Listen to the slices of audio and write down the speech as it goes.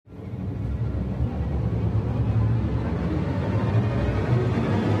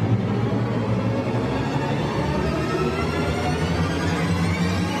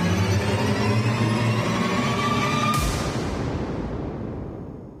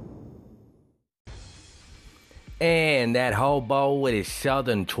And that hobo with his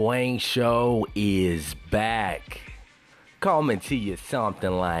southern twang show is back. Coming to you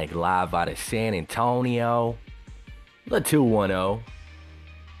something like live out of San Antonio. The 210.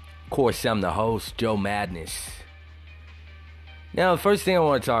 Of course, I'm the host, Joe Madness. Now, the first thing I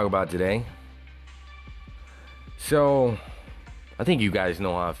want to talk about today. So, I think you guys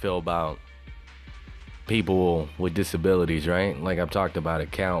know how I feel about people with disabilities, right? Like I've talked about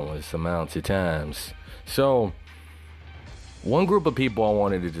it countless amounts of times. So, one group of people I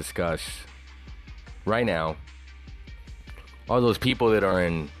wanted to discuss right now are those people that are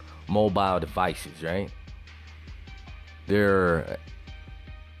in mobile devices, right? They're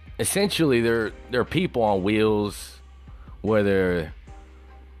people on wheels, whether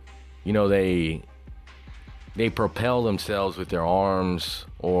they propel themselves with their arms,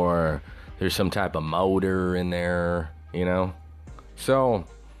 or there's some type of motor in there, So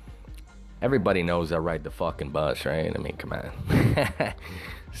everybody knows I ride the fucking bus, right? I mean, come on.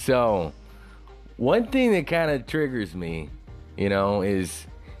 So, one thing that kind of triggers me, is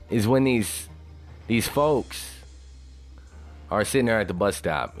when these folks are sitting there at the bus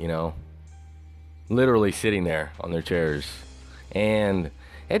stop, literally sitting there on their chairs. And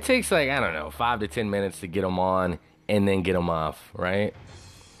it takes 5 to 10 minutes to get them on and then get them off, right?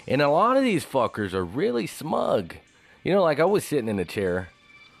 And a lot of these fuckers are really smug. I was sitting in a chair,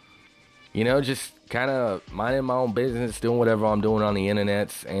 just kind of minding my own business, doing whatever I'm doing on the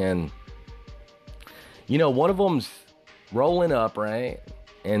internets. And, one of them's rolling up, right?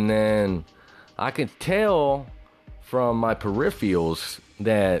 And then I can tell from my peripherals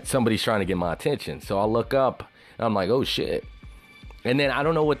that somebody's trying to get my attention. So I look up and I'm like, oh shit. And then I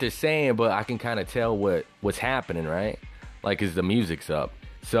don't know what they're saying, but I can kind of tell what's happening, right? As the music's up.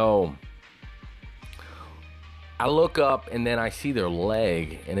 So I look up and then I see their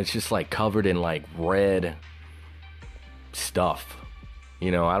leg and it's just covered in red stuff. I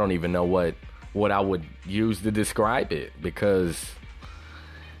don't even know what I would use to describe it, because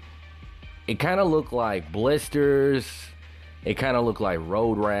it kind of looked like blisters. It kind of looked like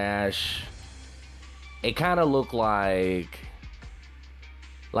road rash. It kind of looked like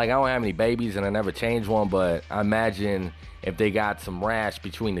I don't have any babies and I never changed one, but I imagine if they got some rash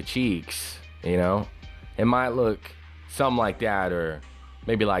between the cheeks, it might look something like that, or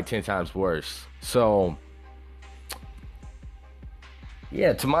maybe 10 times worse. So,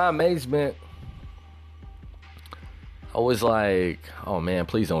 yeah, to my amazement, I was like, oh man,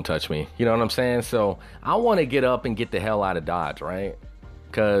 please don't touch me. You know what I'm saying? So I want to get up and get the hell out of Dodge, right?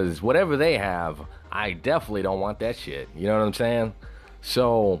 Because whatever they have, I definitely don't want that shit. You know what I'm saying?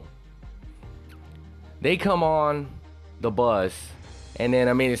 So they come on the bus, and then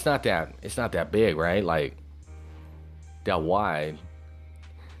it's not that big, right? That wide.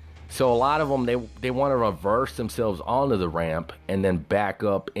 So a lot of them, they want to reverse themselves onto the ramp and then back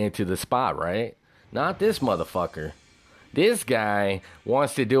up into the spot, right? Not this motherfucker. This guy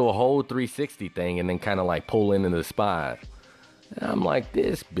wants to do a whole 360 thing and then kind of pull into the spot. And I'm like,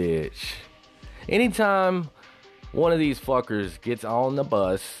 this bitch. Anytime one of these fuckers gets on the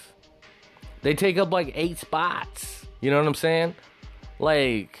bus, they take up 8 spots. You know what I'm saying?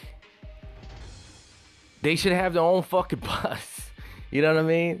 They should have their own fucking bus. You know what I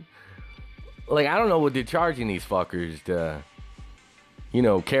mean? I don't know what they're charging these fuckers to,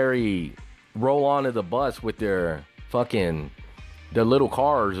 roll onto the bus with their little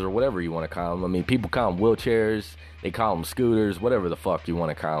cars or whatever you want to call them. I mean, people call them wheelchairs. They call them scooters, whatever the fuck you want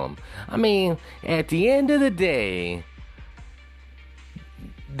to call them. I mean, at the end of the day,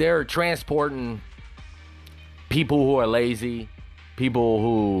 they're transporting people who are lazy, people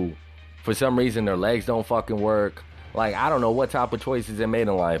who, for some reason, their legs don't fucking work. I don't know what type of choices they made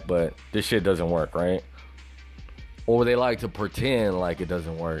in life, but this shit doesn't work, right? Or they like to pretend like it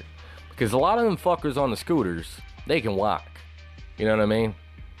doesn't work. Because a lot of them fuckers on the scooters, they can walk. You know what I mean?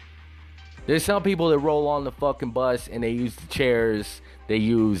 There's some people that roll on the fucking bus and they use the chairs. They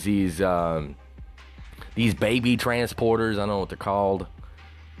use these baby transporters. I don't know what they're called.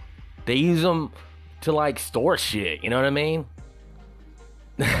 They use them to store shit. You know what I mean?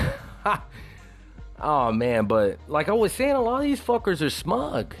 Oh man, but I was saying, a lot of these fuckers are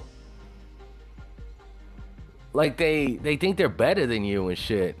smug. They think they're better than you and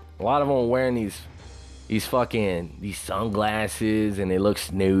shit. A lot of them are wearing these sunglasses, and they look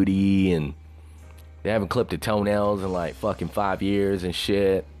snooty, and they haven't clipped their toenails in fucking 5 years and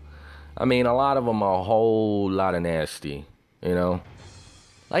shit. I mean, a lot of them are a whole lot of nasty, I don't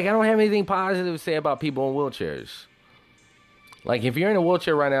have anything positive to say about people in wheelchairs. If you're in a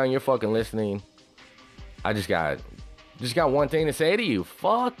wheelchair right now and you're fucking listening, I just got one thing to say to you.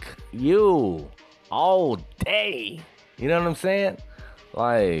 Fuck you. all day. You know what I'm saying?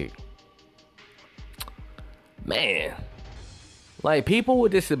 Like, man. Like, people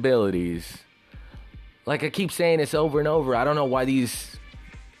with disabilities, like I keep saying this over and over, I don't know why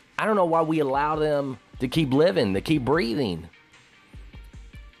we allow them to keep living, to keep breathing.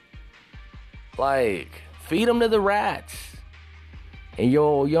 Like, feed them to the rats. And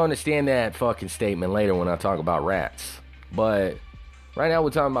you'll understand that fucking statement later when I talk about rats. But right now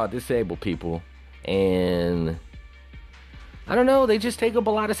we're talking about disabled people. And I don't know, they just take up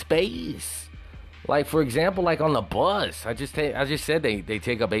a lot of space. Like, for example, like on the bus, I just said they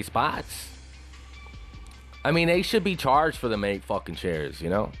take up 8 spots. I mean, they should be charged for them 8 fucking chairs, you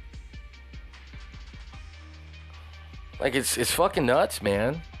know? Like, it's fucking nuts,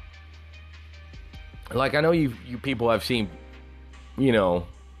 man. Like, I know you people have seen, you know,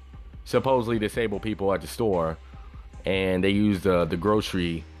 supposedly disabled people at the store, and they use the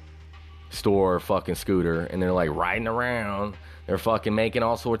grocery store fucking scooter, and they're like riding around. They're fucking making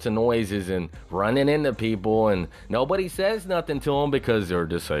all sorts of noises and running into people, and nobody says nothing to them because they're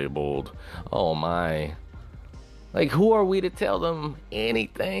disabled. Oh my. Like, who are we to tell them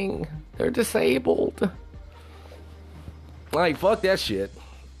anything? They're disabled. Like, fuck that shit.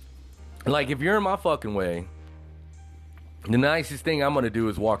 Like, if you're in my fucking way, the nicest thing I'm gonna do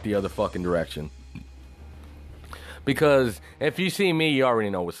is walk the other fucking direction. Because if you see me, you already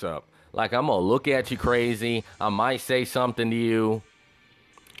know what's up. Like, I'm gonna look at you crazy. I might say something to you.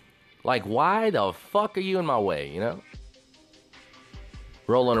 Like, why the fuck are you in my way, you know?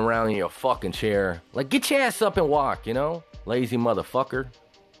 Rolling around in your fucking chair. Like, get your ass up and walk, you know? Lazy motherfucker.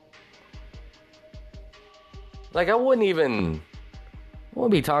 Like, I wouldn't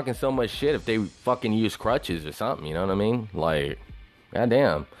be talking so much shit if they fucking use crutches or something, you know what I mean? Like,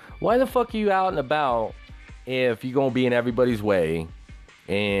 goddamn. Why the fuck are you out and about if you're gonna be in everybody's way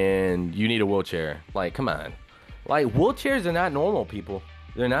and you need a wheelchair? Like, come on. Like, wheelchairs are not normal, people.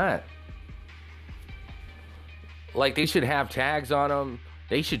 They're not. Like, they should have tags on them.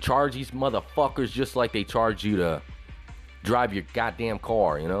 They should charge these motherfuckers just like they charge you to drive your goddamn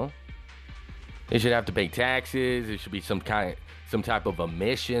car, you know? They should have to pay taxes. There should be some type of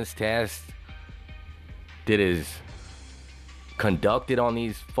emissions test that is conducted on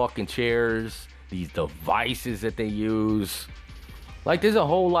these fucking chairs, these devices that they use. Like, there's a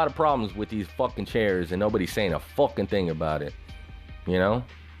whole lot of problems with these fucking chairs and nobody's saying a fucking thing about it, you know?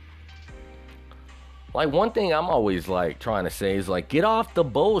 Like, one thing I'm always like trying to say is like, get off the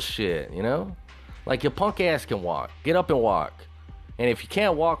bullshit, you know? Like, your punk ass can walk. Get up and walk. And if you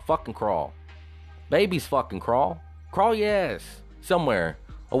can't walk, fucking crawl. Babies fucking crawl. Crawl your ass somewhere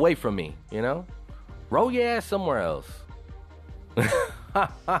away from me, you know? Roll your ass somewhere else.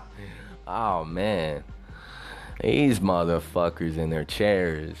 Oh, man. These motherfuckers in their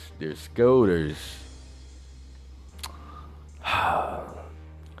chairs, their scooters.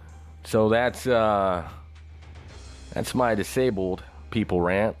 So that's my disabled people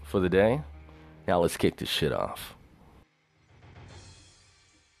rant for the day. Now let's kick this shit off.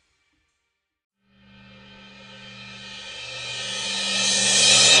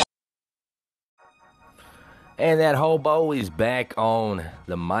 And that hobo is back on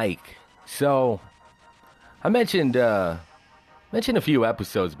the mic. So, I mentioned a few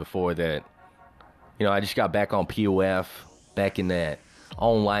episodes before that, you know, I just got back on POF, back in that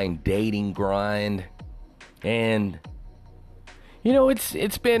online dating grind. And, you know,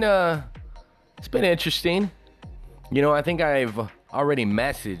 it's been interesting. You know, I think I've already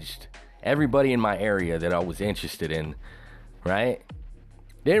messaged everybody in my area that I was interested in, right?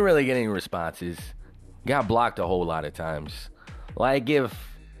 Didn't really get any responses. Got blocked a whole lot of times. Like, if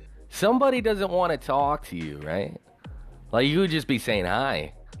somebody doesn't want to talk to you, right? Like, you would just be saying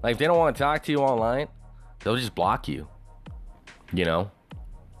hi. Like, if they don't want to talk to you online, they'll just block you. You know?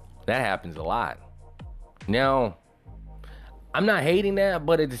 That happens a lot. Now, I'm not hating that,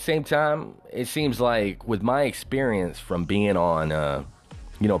 but at the same time, it seems like with my experience from being on,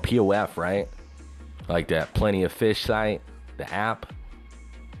 you know, POF, right? Like that Plenty of Fish site, the app.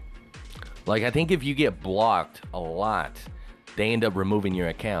 Like, I think if you get blocked a lot, they end up removing your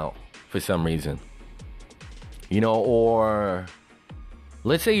account for some reason. You know, or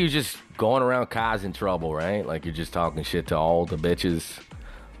let's say you're just going around causing trouble, right? Like, you're just talking shit to all the bitches.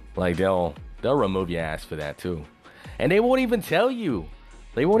 Like, they'll remove your ass for that too. And they won't even tell you.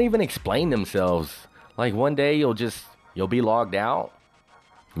 They won't even explain themselves. Like, one day you'll be logged out,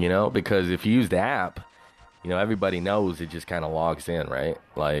 you know, because if you use the app, you know, everybody knows it just kind of logs in, right?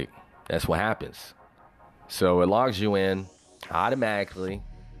 Like, that's what happens. So it logs you in automatically.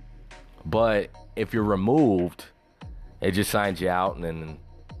 But if you're removed, it just signs you out and then,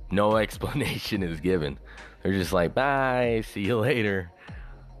 No explanation is given. They're just like, bye, see you later.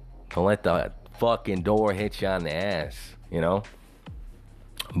 Don't let the fucking door hit you on the ass, you know?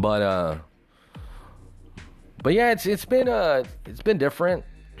 But yeah, it's been different.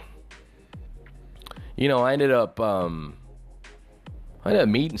 You know, I ended up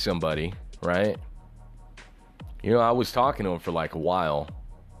meeting somebody, right? You know, I was talking to him for like a while,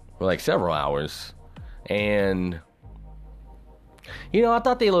 for like several hours, and you know, I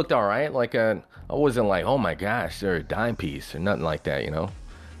thought they looked all right. Like, I wasn't like, oh my gosh, they're a dime piece or nothing like that, you know?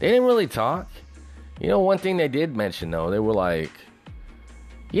 They didn't really talk. You know, one thing they did mention, though, they were like,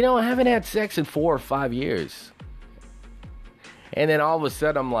 you know, I haven't had sex in 4 or 5 years. And then all of a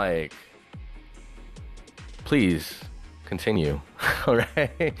sudden, I'm like, please, continue. All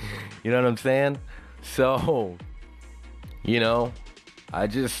right? You know what I'm saying? So, you know, I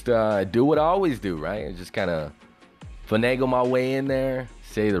just do what I always do, right? I just kind of finagle my way in there,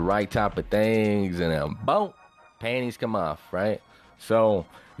 say the right type of things, and then boom, panties come off, right? So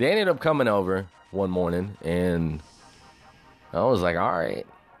they ended up coming over one morning, and I was like, all right,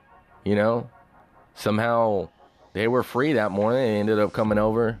 you know, somehow they were free that morning. They ended up coming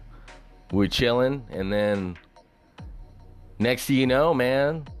over. We were chilling, and then next thing you know,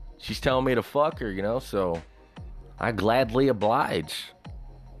 man, she's telling me to fuck her, you know, so I gladly oblige.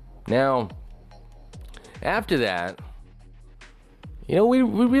 Now, after that, you know, we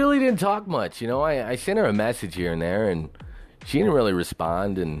really didn't talk much. You know, I sent her a message here and there, and she didn't really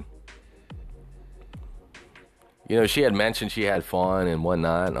respond. And, you know, she had mentioned she had fun and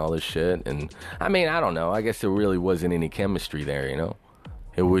whatnot and all this shit. And, I mean, I don't know. I guess there really wasn't any chemistry there, you know.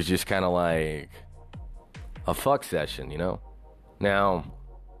 It was just kind of like a fuck session, you know. Now,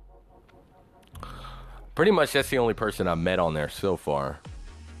 pretty much that's the only person I've met on there so far. I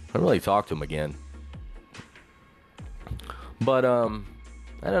haven't really talked to him again. But, I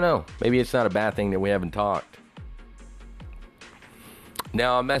don't know. Maybe it's not a bad thing that we haven't talked.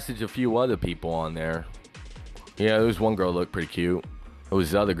 Now, I messaged a few other people on there. Yeah, there was one girl that looked pretty cute. There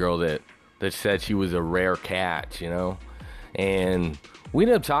was the other girl that said she was a rare catch, you know. And we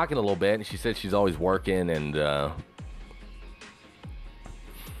ended up talking a little bit, and she said she's always working, and,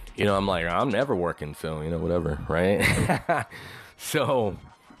 you know, I'm like, I'm never working, so, you know, whatever, right? So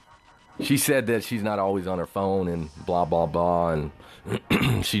she said that she's not always on her phone and blah, blah, blah, and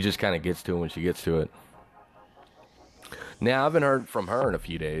she just kind of gets to it when she gets to it. Now, I haven't heard from her in a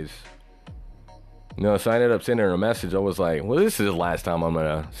few days. You know, so I ended up sending her a message. I was like, well, this is the last time I'm going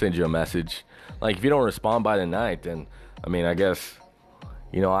to send you a message. Like, if you don't respond by the night, then, I mean, I guess,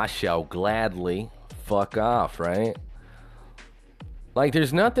 you know, I shall gladly fuck off, right? Like,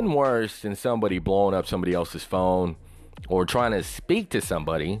 there's nothing worse than somebody blowing up somebody else's phone or trying to speak to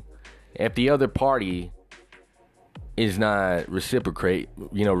somebody if the other party is not reciprocating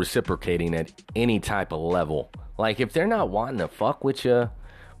at any type of level. Like, if they're not wanting to fuck with you,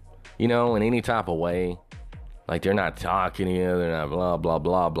 you know, in any type of way, like they're not talking to you, they're not blah, blah,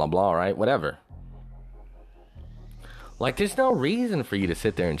 blah, blah, blah, right? Whatever. Like, there's no reason for you to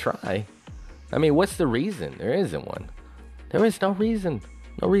sit there and try. I mean, what's the reason? There isn't one. There is no reason.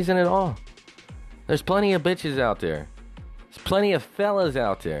 No reason at all. There's plenty of bitches out there. There's plenty of fellas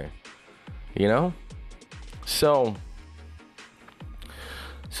out there. You know? So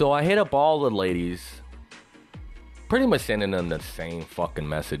I hit up all the ladies, pretty much sending them the same fucking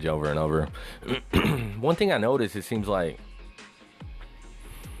message over and over. One thing I noticed, it seems like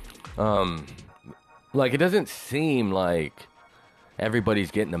it doesn't seem like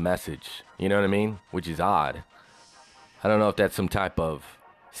everybody's getting the message. You know what I mean? Which is odd. I don't know if that's some type of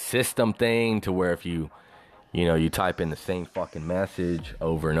system thing to where if you type in the same fucking message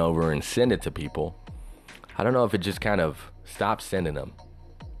over and over and send it to people. I don't know if it just kind of stops sending them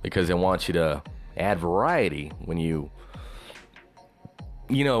because it wants you to add variety when you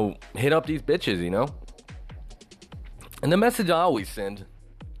hit up these bitches, you know? And the message I always send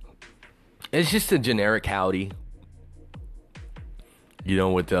is just a generic howdy, you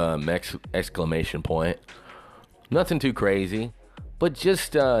know, with exclamation point. Nothing too crazy, but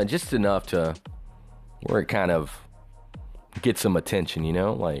just enough to where it kind of gets some attention, you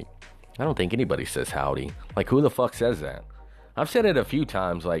know? Like, I don't think anybody says howdy. Like, who the fuck says that? I've said it a few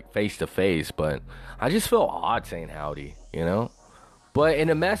times, like, face to face, but I just feel odd saying howdy, you know? But in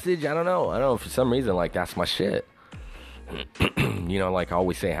a message, I don't know, for some reason, like, that's my shit. You know, like, I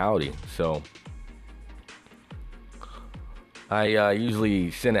always say howdy, so I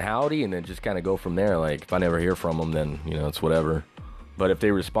usually send a howdy and then just kind of go from there. Like, if I never hear from them, then, you know, it's whatever. But if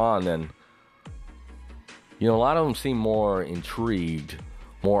they respond, then, you know, a lot of them seem more intrigued,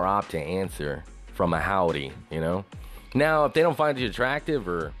 more apt to answer from a howdy, you know? Now, if they don't find you attractive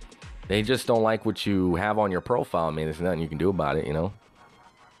or they just don't like what you have on your profile, I mean, there's nothing you can do about it, you know?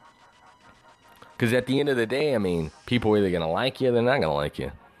 Because at the end of the day, I mean, people are either going to like you or they're not going to like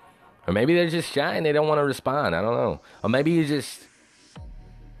you. Or maybe they're just shy and they don't want to respond. I don't know. Or maybe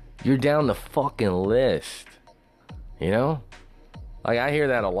you're down the fucking list. You know? Like, I hear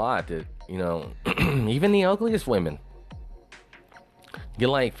that a lot, that, you know, even the ugliest women get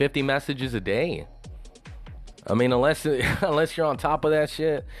like 50 messages a day. I mean, unless you're on top of that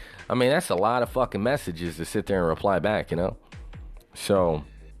shit, I mean, that's a lot of fucking messages to sit there and reply back, you know? So,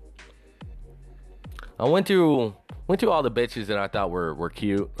 I went through all the bitches that I thought were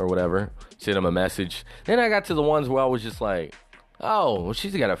cute or whatever, sent them a message. Then I got to the ones where I was just like, oh, well,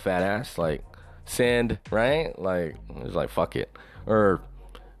 she's got a fat ass, like, send, right? Like, it was like, fuck it. Or,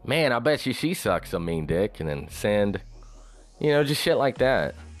 man, I bet you she sucks a mean dick, and then send. You know, just shit like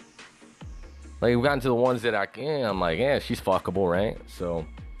that. Like, we've gotten to the ones that I'm like, yeah, she's fuckable, right? So,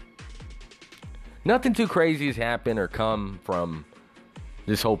 nothing too crazy has happened or come from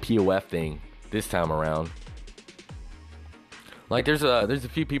this whole POF thing this time around. Like, there's a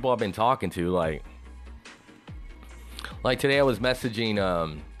few people I've been talking to, like today I was messaging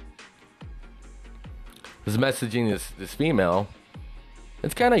this female.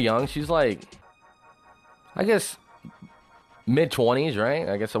 It's kind of young. She's like, I guess, mid-20s, right?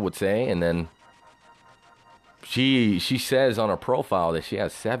 I guess I would say. And then she says on her profile that she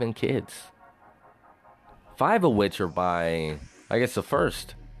has 7 kids. 5 of which are by, I guess, the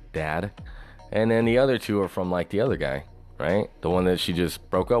first dad. And then the other 2 are from, like, the other guy, right? The one that she just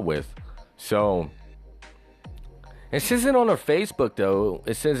broke up with. So, it says it on her Facebook, though.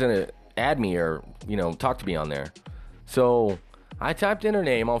 It says in it, add me or, you know, talk to me on there. So, I typed in her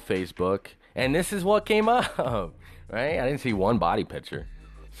name on Facebook, and this is what came up, right? I didn't see one body picture.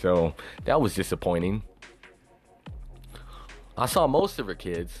 So, that was disappointing. I saw most of her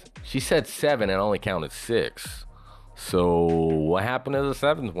kids. She said 7 and only counted 6. So, what happened to the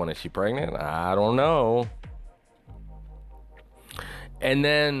 7th one? Is she pregnant? I don't know. And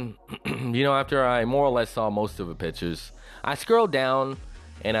then, you know, after I more or less saw most of the pictures, I scrolled down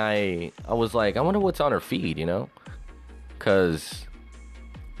and I was like, I wonder what's on her feed, you know? Because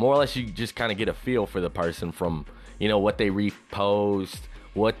more or less you just kind of get a feel for the person from, you know, what they repost,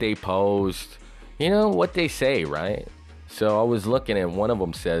 what they post, you know, what they say, right? So I was looking and one of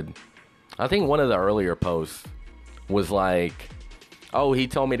them said, I think one of the earlier posts was like, oh, he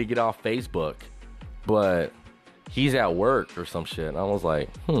told me to get off Facebook, but he's at work or some shit. And I was like,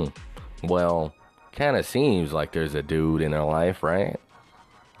 well, kind of seems like there's a dude in her life, right?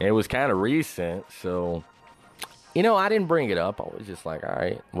 And it was kind of recent, so, you know, I didn't bring it up. I was just like, all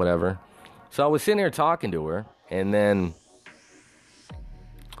right, whatever. So I was sitting there talking to her, and then,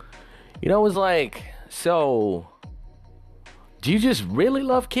 you know, it was like, so, do you just really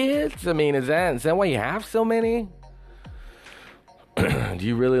love kids? I mean, is that why you have so many? Do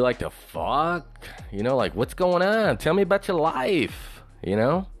you really like to fuck? You know, like, what's going on? Tell me about your life, you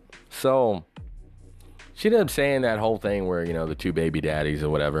know? So, she ended up saying that whole thing where, you know, the 2 baby daddies or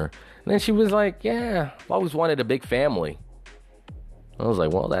whatever. And then she was like, yeah, I've always wanted a big family. I was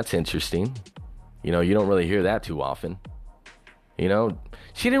like, well, that's interesting. You know, you don't really hear that too often. You know,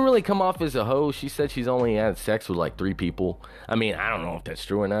 she didn't really come off as a hoe. She said she's only had sex with like 3 people. I mean, I don't know if that's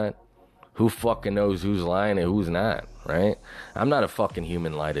true or not. Who fucking knows who's lying and who's not, right? I'm not a fucking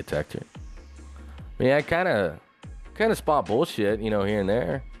human lie detector. I mean, I kind of spot bullshit, you know, here and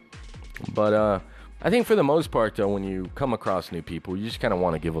there. But I think for the most part, though, when you come across new people, you just kind of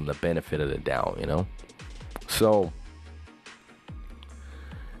want to give them the benefit of the doubt, you know? So,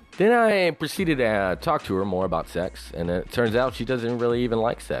 then I proceeded to talk to her more about sex, and it turns out she doesn't really even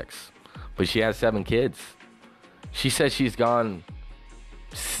like sex. But she has 7 kids. She says she's gone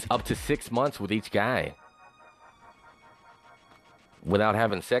up to 6 months with each guy without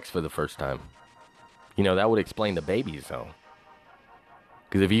having sex for the first time. You know, that would explain the babies, though.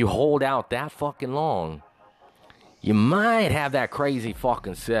 Because if you hold out that fucking long, you might have that crazy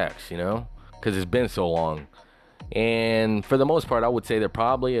fucking sex, you know? Because it's been so long. And for the most part, I would say they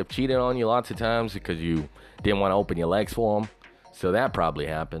probably have cheated on you lots of times because you didn't want to open your legs for them. So that probably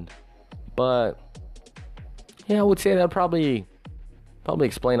happened. But, yeah, I would say that probably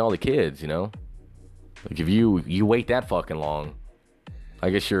explain all the kids, you know? Like, if you wait that fucking long, I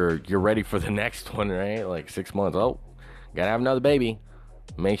guess you're ready for the next one, right? Like 6 months. Oh, gotta have another baby.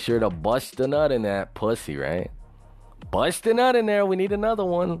 Make sure to bust a nut in that pussy, right? Bust a nut in there. We need another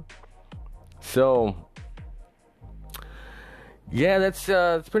one. So, yeah, that's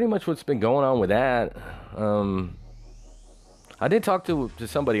pretty much what's been going on with that. I did talk to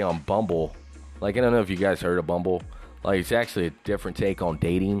somebody on Bumble. Like, I don't know if you guys heard of Bumble. Like, it's actually a different take on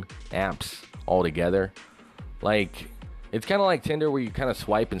dating apps altogether. Like, it's kind of like Tinder where you kind of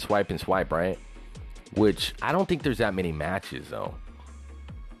swipe and swipe and swipe, right? Which I don't think there's that many matches, though.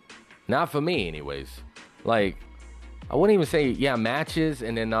 Not for me, anyways. Like, I wouldn't even say, yeah, matches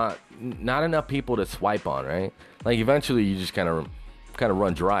and then not enough people to swipe on, right? Like, eventually you just kind of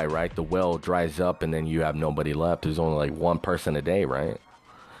run dry, right? The well dries up and then you have nobody left. There's only like one person a day, right?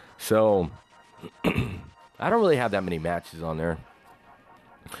 So I don't really have that many matches on there.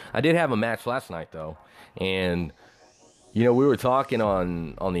 I did have a match last night, though, and we were talking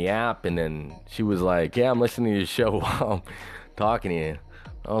on the app, and then she was like, yeah, I'm listening to your show while I'm talking to you.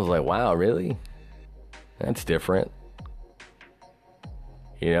 I was like, wow, really? That's different.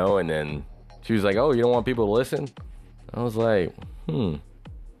 And then she was like, oh, you don't want people to listen? I was like,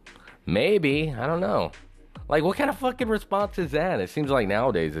 maybe. I don't know. Like, what kind of fucking response is that? It seems like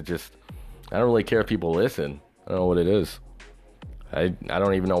nowadays I don't really care if people listen. I don't know what it is. I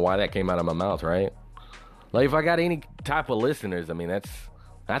don't even know why that came out of my mouth, right? Like, if I got any type of listeners, I mean,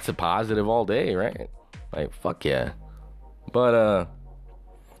 that's a positive all day, right? Like, fuck yeah. But,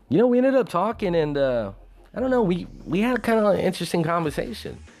 we ended up talking, and, I don't know, we had kind of an interesting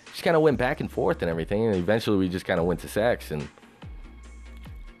conversation. Just kind of went back and forth and everything, and eventually we just kind of went to sex, and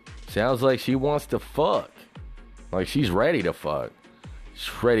sounds like she wants to fuck. Like, she's ready to fuck.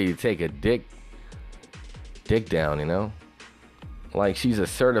 She's ready to take a dick down, Like, she's a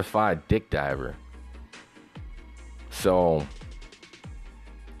certified dick diver. So,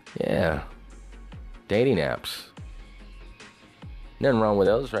 yeah. Dating apps. Nothing wrong with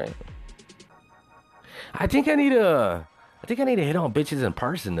those, right? I think I need to hit on bitches in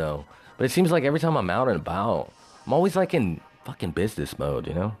person, though. But it seems like every time I'm out and about, I'm always like in fucking business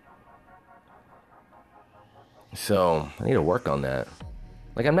mode, So, I need to work on that.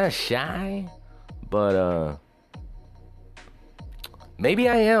 Like, I'm not shy, but, maybe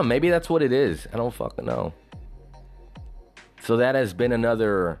I am. Maybe that's what it is. I don't fucking know. So that has been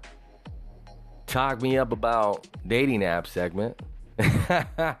another Talk Me Up About Dating App segment.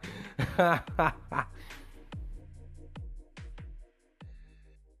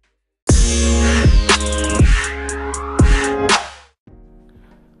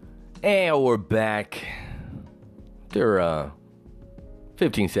 And we're back. After a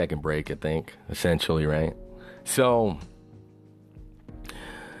 15-second break, I think, essentially, right? So,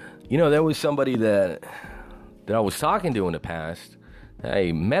 there was somebody that I was talking to in the past.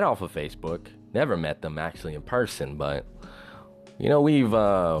 I met off of Facebook. Never met them actually in person, but we've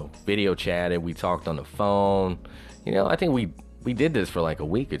video chatted. We talked on the phone. I think we did this for like a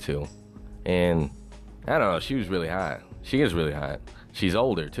week or two, and I don't know. She was really hot. She is really hot. She's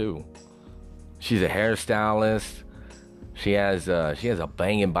older too. She's a hairstylist. She has a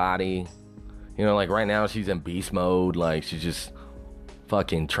banging body. Like right now she's in beast mode. Like she's just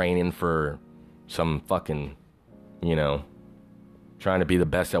fucking training for some fucking, trying to be the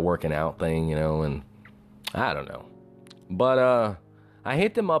best at working out thing, and I don't know. But I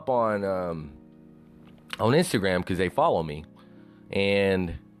hit them up on Instagram because they follow me,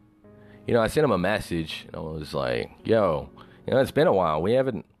 and I sent them a message, and I was like, yo, it's been a while. We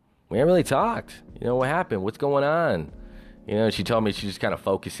haven't really talked. What happened? What's going on? She told me she's just kind of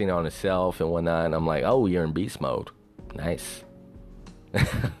focusing on herself and whatnot, and I'm like, oh, you're in beast mode. Nice.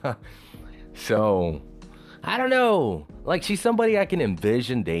 So, I don't know. Like, she's somebody I can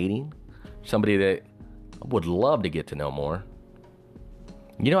envision dating. Somebody that I would love to get to know more.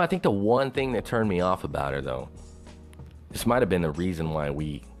 I think the one thing that turned me off about her, though, this might have been the reason why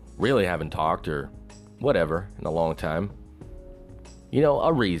we really haven't talked or whatever in a long time.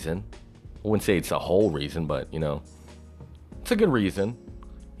 A reason. I wouldn't say it's the whole reason, but, it's a good reason.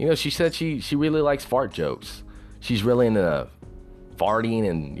 She said she really likes fart jokes. She's really into farting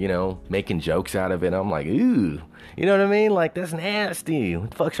and, making jokes out of it. I'm like, ooh, you know what I mean? Like, that's nasty.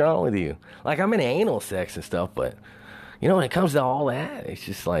 What the fuck's wrong with you? Like, I'm into anal sex and stuff, but, when it comes to all that, it's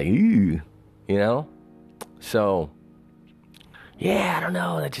just like, ooh, So, yeah, I don't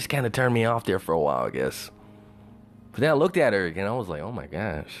know. That just kind of turned me off there for a while, I guess. But then I looked at her again. I was like, oh my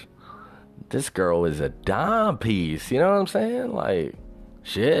gosh, this girl is a dime piece. You know what I'm saying? Like,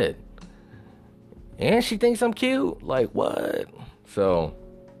 shit. And she thinks I'm cute. Like, what? So,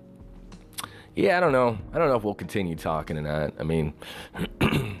 yeah, I don't know. I don't know if we'll continue talking or not. I mean,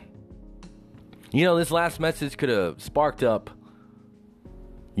 this last message could have sparked up,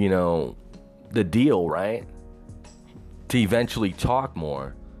 the deal, right? To eventually talk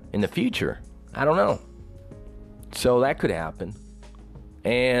more in the future. I don't know. So that could happen.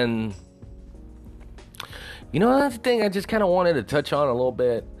 And, that's the thing I just kind of wanted to touch on a little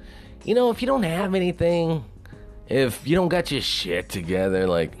bit. If you don't have anything if you don't got your shit together,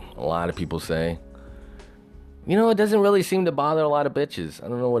 like a lot of people say, you know, it doesn't really seem to bother a lot of bitches. I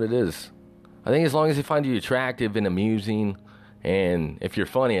don't know what it is. I think as long as they find you attractive and amusing, and if you're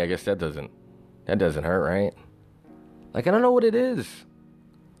funny, I guess that doesn't hurt, right? Like, I don't know what it is.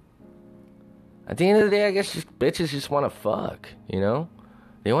 At the end of the day, I guess bitches just want to fuck, you know?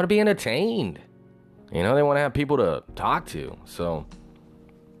 They want to be entertained. You know, they want to have people to talk to. So,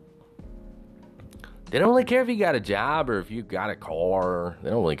 they don't really care if you got a job or if you got a car. They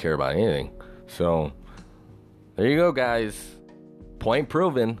don't really care about anything. So, there you go, guys. Point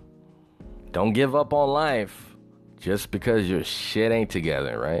proven. Don't give up on life just because your shit ain't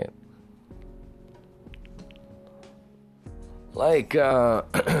together, right? Like, I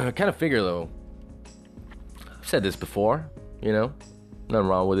kind of figure, though, I've said this before, you know, nothing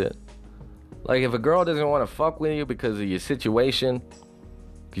wrong with it. Like, if a girl doesn't want to fuck with you because of your situation,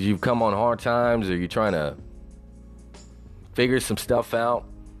 because you've come on hard times or you're trying to figure some stuff out,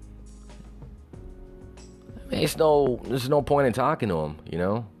 I mean, there's no point in talking to them, you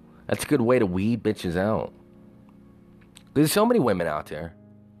know? That's a good way to weed bitches out. There's so many women out there.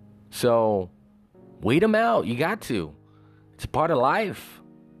 So, weed them out. You got to. It's a part of life.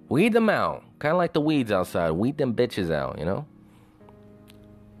 Weed them out. Kind of like the weeds outside. Weed them bitches out, you know?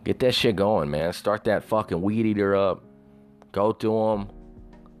 Get that shit going, man. Start that fucking weed eater up. Go to them.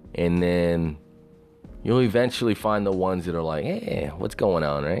 And then you'll eventually find the ones that are like, hey, what's going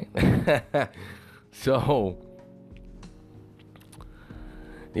on, right? So,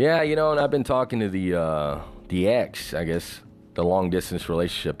 yeah, you know, and I've been talking to the ex, I guess, the long-distance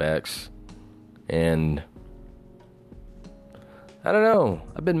relationship ex. And I don't know.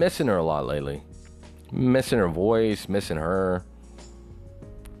 I've been missing her a lot lately. Missing her voice, missing her.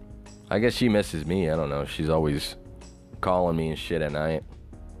 I guess she misses me. I don't know. She's always calling me and shit at night.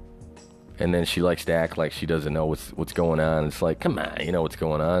 And then she likes to act like she doesn't know what's going on. It's like, come on, you know what's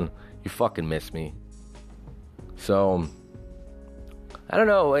going on. You fucking miss me. So, I don't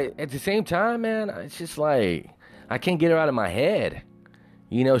know. At the same time, man, it's just like, I can't get her out of my head.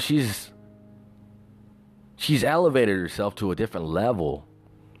 You know, she's elevated herself to a different level.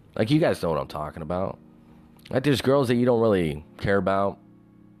 Like, you guys know what I'm talking about. Like, there's girls that you don't really care about.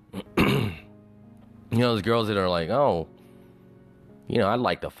 You know, there's girls that are like, oh, you know, I'd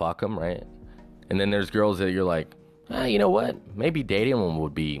like to fuck them, right? And then there's girls that you're like, you know what? Maybe dating them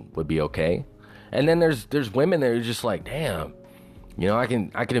would be okay. And then there's women that are just like, damn, you know, I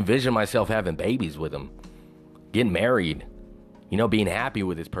can envision myself having babies with them, getting married, you know, being happy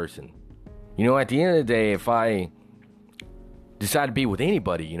with this person. You know, at the end of the day, if I decide to be with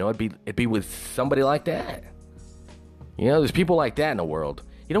anybody, you know, it'd be with somebody like that. You know, there's people like that in the world.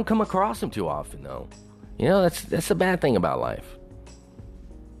 You don't come across them too often, though. You know, that's the bad thing about life.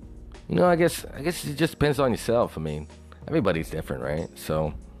 You know, I guess it just depends on yourself. I mean, everybody's different, right?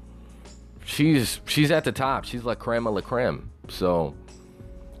 So, she's at the top. She's like creme de la creme. So,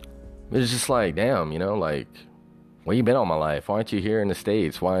 it's just like, damn, you know, like, where you been all my life? Why aren't you here in the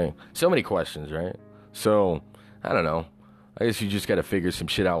States? Why? So many questions, right? So, I don't know. I guess you just got to figure some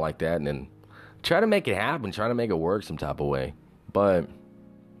shit out like that and then try to make it happen. Try to make it work some type of way. But,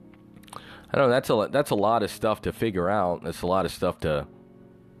 I don't know. That's a lot of stuff to figure out. That's a lot of stuff to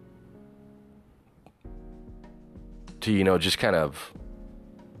you know, just kind of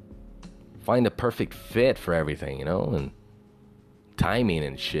find the perfect fit for everything, you know, and timing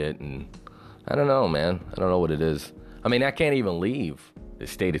and shit. And I don't know, man. I don't know what it is. I mean, I can't even leave the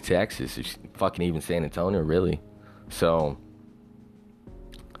state of Texas. It's fucking even San Antonio, really. So,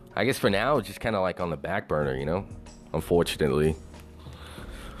 I guess for now, it's just kind of like on the back burner, you know, unfortunately.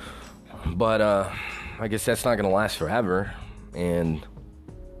 But, I guess that's not going to last forever. And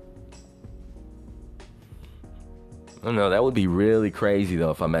I don't know, that would be really crazy, though,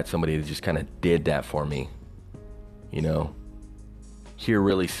 if I met somebody that just kind of did that for me. You know? Here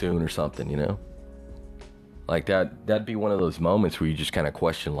really soon or something, you know? Like, that'd be one of those moments where you just kind of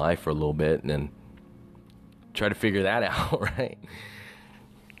question life for a little bit and then try to figure that out, right?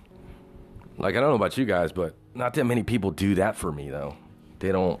 Like, I don't know about you guys, but not that many people do that for me, though.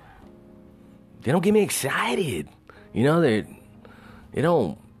 They don't get me excited. You know, they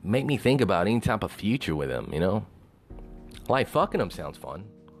don't make me think about any type of future with them, you know? Like, fucking them sounds fun.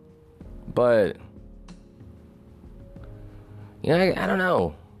 But, you know, I don't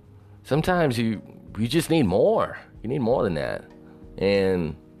know. Sometimes you just need more. You need more than that.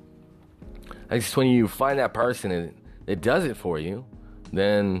 And I guess when you find that person that does it for you,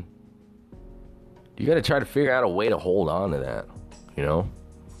 then you got to try to figure out a way to hold on to that, you know?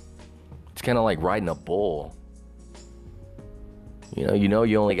 It's kind of like riding a bull. You know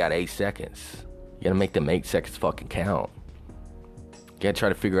you only got 8 seconds. You gotta make the 8 seconds fucking count. You gotta try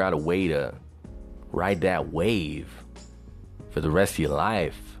to figure out a way to ride that wave for the rest of your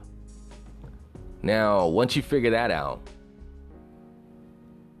life. Now, once you figure that out,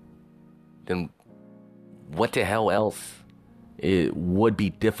 then what the hell else it would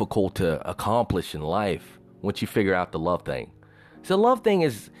be difficult to accomplish in life once you figure out the love thing? So the love thing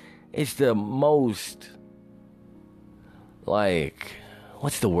is the most, like,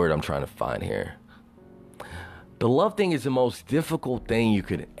 what's the word I'm trying to find here? The love thing is the most difficult thing you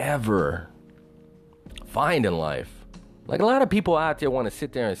could ever find in life. Like, a lot of people out there want to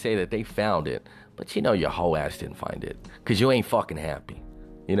sit there and say that they found it, but you know your whole ass didn't find it because you ain't fucking happy.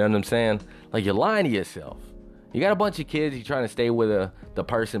 You know what I'm saying? Like, you're lying to yourself. You got a bunch of kids, you're trying to stay with the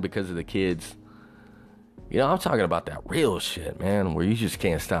person because of the kids. You know, I'm talking about that real shit, man, where you just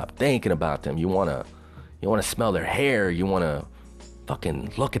can't stop thinking about them. You wanna smell their hair. You wanna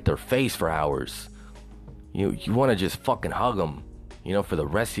fucking look at their face for hours. You wanna just fucking hug them, you know, for the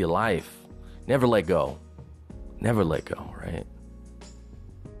rest of your life. Never let go. Never let go, right?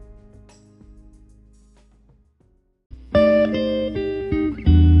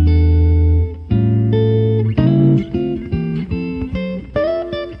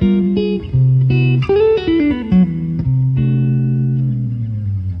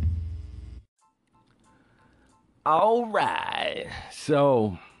 All right.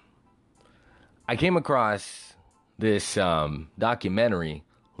 So I came across this documentary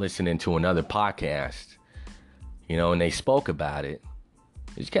listening to another podcast, you know, and they spoke about it.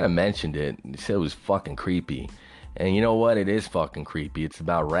 They just kind of mentioned it. They said it was fucking creepy. And you know what? It is fucking creepy. It's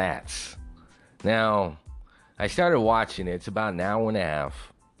about rats. Now, I started watching it. It's about an hour and a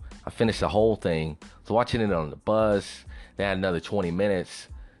half. I finished the whole thing. I was watching it on the bus. They had another 20 minutes.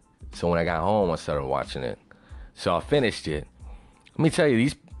 So when I got home, I started watching it. So I finished it. Let me tell you,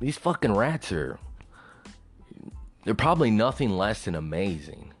 these fucking rats they're probably nothing less than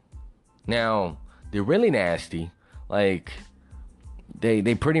amazing. Now, they're really nasty. Like,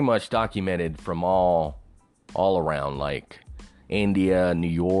 they pretty much documented from all around, like India, New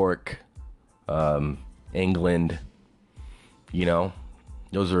York, England, you know.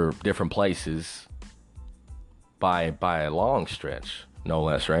 Those are different places by a long stretch, no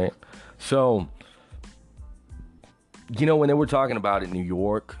less, right? So, you know, when they were talking about it in New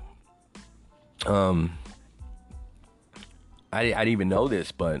York, I didn't even know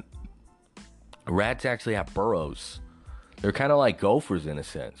this, but rats actually have burrows. They're kind of like gophers in a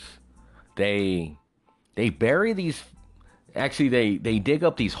sense. They bury these, actually they dig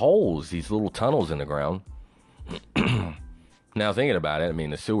up these holes, these little tunnels in the ground. Now thinking about it, I mean,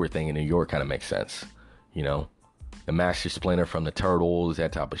 the sewer thing in New York kind of makes sense, you know? The master splinter from the turtles,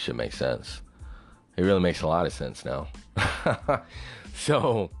 that type of shit makes sense. It really makes a lot of sense now.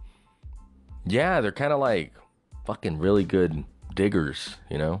 So, yeah, they're kind of like fucking really good diggers,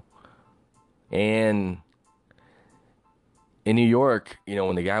 you know? And in New York, you know,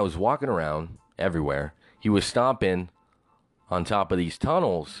 when the guy was walking around everywhere, he was stomping on top of these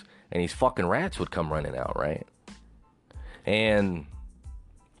tunnels, and these fucking rats would come running out, right? And,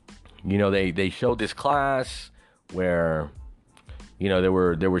 you know, they showed this class where, you know, they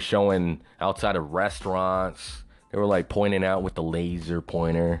were showing outside of restaurants. They were like pointing out with the laser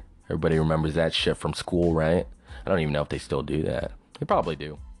pointer. Everybody remembers that shit from school, right? I don't even know if they still do that. They probably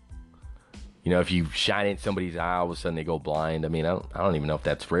do. You know, if you shine it in somebody's eye, all of a sudden they go blind. I mean, I don't even know if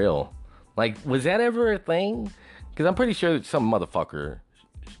that's real. Like, was that ever a thing? Because I'm pretty sure that some motherfucker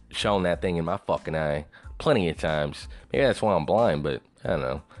shown that thing in my fucking eye plenty of times. Maybe that's why I'm blind, but I don't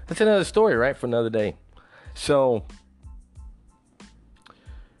know. That's another story, right? For another day. So,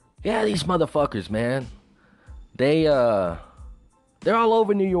 yeah, these motherfuckers, man. They're all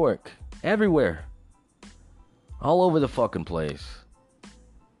over New York. Everywhere. All over the fucking place.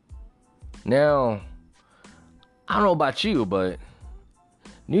 Now, I don't know about you, but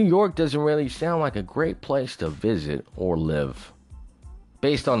New York doesn't really sound like a great place to visit or live,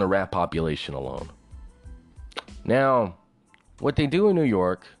 based on the rat population alone. Now, what they do in New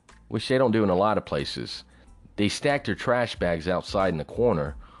York, which they don't do in a lot of places, they stack their trash bags outside in the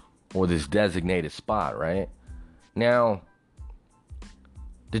corner or this designated spot, right? Now,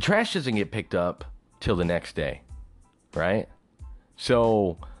 the trash doesn't get picked up till the next day, right?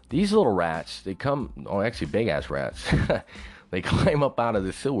 So these little rats, they come, oh, actually big ass rats, they climb up out of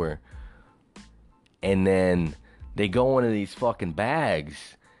the sewer, and then they go into these fucking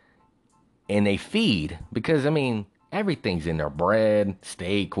bags and they feed, because I mean, everything's in there, bread,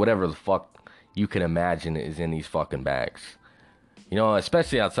 steak, whatever the fuck you can imagine is in these fucking bags. You know,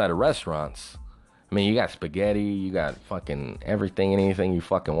 especially outside of restaurants. I mean, you got spaghetti, you got fucking everything and anything you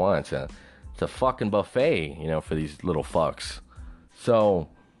fucking want. So It's a fucking buffet, for these little fucks. So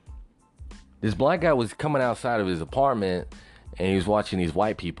this black guy was coming outside of his apartment, and he was watching these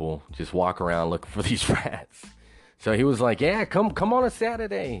white people just walk around looking for these rats. So he was like, yeah, come on a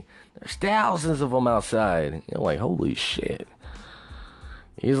Saturday. There's thousands of them outside. You're like, holy shit.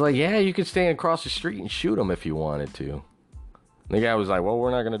 He's like, yeah, you could stand across the street and shoot them if you wanted to. And the guy was like, well,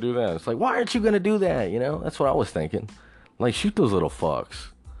 we're not going to do that. It's like, why aren't you going to do that? That's what I was thinking. Like, shoot those little fucks.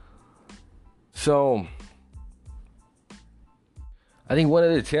 So I think one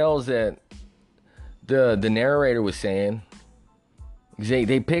of the tales that the narrator was saying,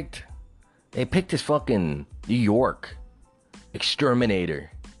 they picked this fucking New York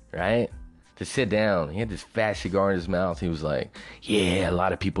exterminator, right? To sit down. He had this fat cigar in his mouth. He was like, yeah, a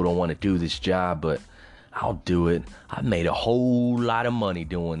lot of people don't want to do this job, but I'll do it. I made a whole lot of money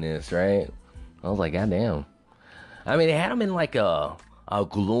doing this, right? I was like, goddamn. I mean, they had him in like a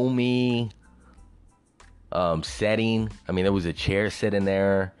gloomy setting. I mean, there was a chair sitting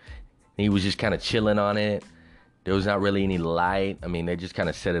there. He was just kind of chilling on it. There was not really any light. I mean, they just kind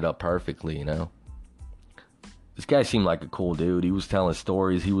of set it up perfectly, This guy seemed like a cool dude. He was telling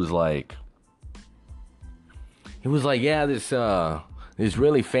stories. He was like, yeah, this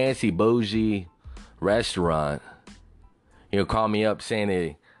really fancy bougie restaurant, called me up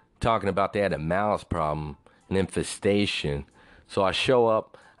saying talking about they had a mouse problem, an infestation. So I show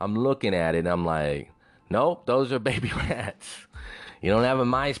up, I'm looking at it, and I'm like, nope, those are baby rats. You don't have a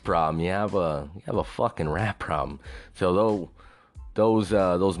mice problem. You have a fucking rat problem. So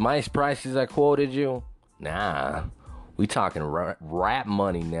those mice prices I quoted you, nah, we talking rat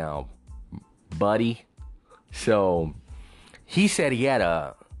money now, buddy. So he said he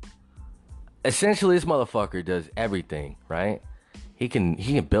had essentially this motherfucker does everything, right? He can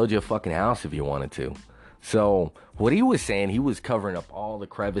build you a fucking house if you wanted to. So what he was saying, he was covering up all the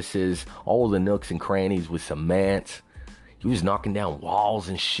crevices, all the nooks and crannies with cement. He was knocking down walls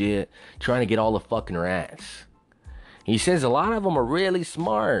and shit, trying to get all the fucking rats. He says a lot of them are really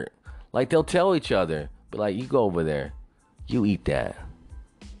smart. Like, they'll tell each other, but like, you go over there, you eat that.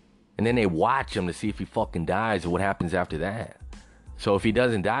 And then they watch him to see if he fucking dies or what happens after that. So if he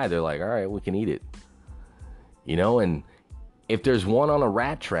doesn't die, they're like, all right, we can eat it. And if there's one on a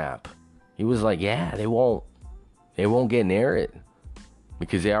rat trap, he was like, yeah, they won't get near it.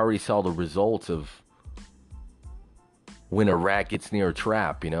 Because they already saw the results of when a rat gets near a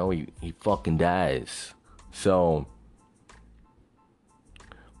trap, he fucking dies. So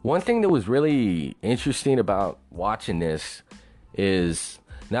one thing that was really interesting about watching this is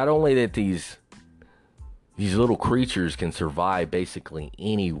not only that these little creatures can survive basically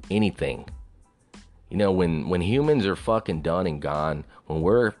anything. When humans are fucking done and gone, when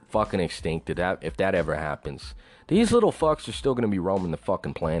we're fucking extinct, if that ever happens, these little fucks are still gonna be roaming the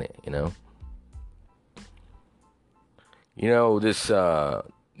fucking planet,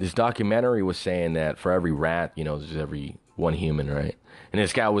 This documentary was saying that for every rat, there's every one human, right? And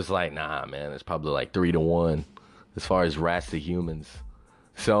this guy was like, nah, man, it's probably like 3 to 1 as far as rats to humans.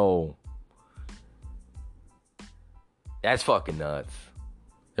 So that's fucking nuts.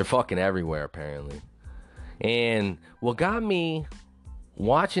 They're fucking everywhere, apparently. And what got me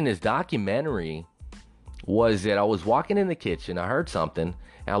watching this documentary was that I was walking in the kitchen, I heard something,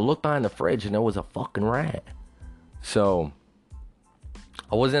 and I looked behind the fridge, and there was a fucking rat. So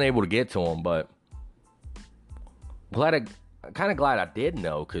I wasn't able to get to him, but I'm kind of glad I did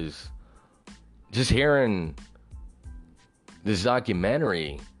know, because just hearing this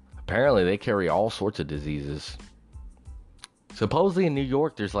documentary, apparently they carry all sorts of diseases. Supposedly in New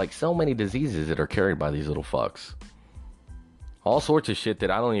York, there's like so many diseases that are carried by these little fucks. All sorts of shit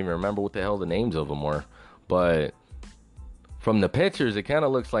that I don't even remember what the hell the names of them were. But from the pictures, it kind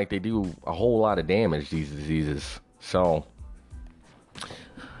of looks like they do a whole lot of damage, these diseases. So,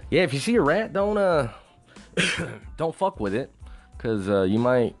 yeah, if you see a rat, don't fuck with it. Because you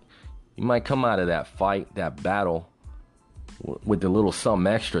might come out of that fight, that battle, with a little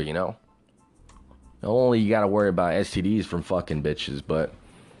something extra, Not only you gotta worry about STDs from fucking bitches, but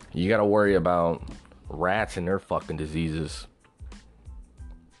you gotta worry about rats and their fucking diseases.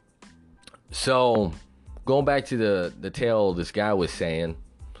 So, going back to the tale this guy was saying,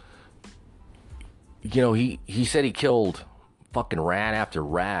 he said he killed fucking rat after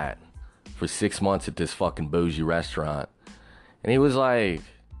rat for 6 months at this fucking bougie restaurant. And he was like,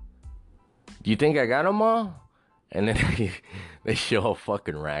 do you think I got them all? And then they show a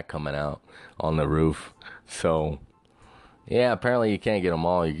fucking rat coming out on the roof. So, yeah, apparently you can't get them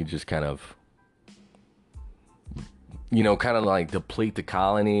all. You can just kind of like deplete the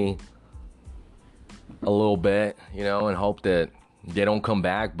colony a little bit, and hope that they don't come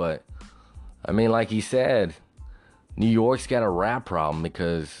back. But I mean, like he said, New York's got a rat problem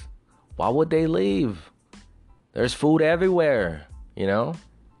because why would they leave? There's food everywhere, you know?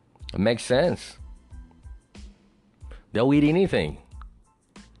 It makes sense. They'll eat anything.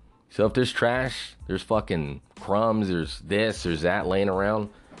 So if there's trash, there's fucking crumbs, there's this, there's that laying around,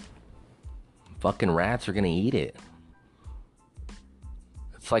 fucking rats are gonna eat it.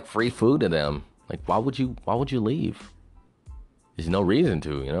 It's like free food to them. Like, why would you leave? There's no reason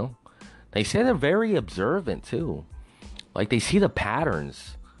to, you know? They say they're very observant too. Like, they see the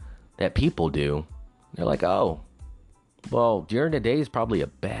patterns that people do. They're like, oh, well, during the day is probably a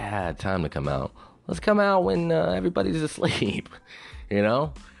bad time to come out. Let's come out when everybody's asleep, you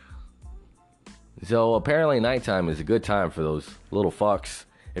know? So apparently nighttime is a good time for those little fucks.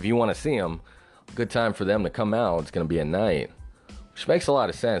 If you want to see them, a good time for them to come out, it's going to be at night. Which makes a lot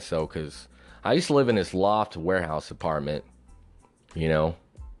of sense, though, because I used to live in this loft warehouse apartment, you know,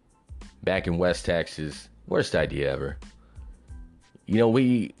 back in West Texas. Worst idea ever. You know,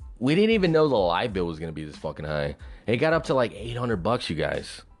 we didn't even know the light bill was going to be this fucking high. It got up to like $800, you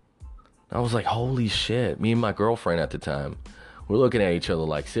guys. I was like, holy shit. Me and my girlfriend at the time, we're looking at each other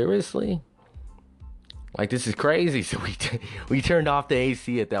like, seriously? Like, this is crazy. So we turned off the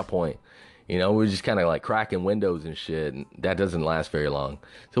AC at that point. You know, we were just kind of like cracking windows and shit. And that doesn't last very long.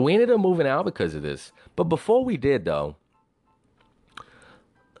 So we ended up moving out because of this. But before we did, though,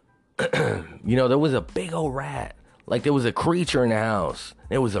 you know, there was a big old rat. Like, there was a creature in the house.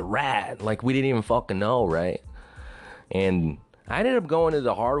 There was a rat. Like, we didn't even fucking know, right? And I ended up going to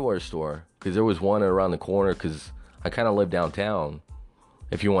the hardware store because there was one around the corner because I kind of live downtown,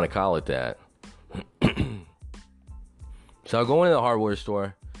 if you want to call it that. So I go into the hardware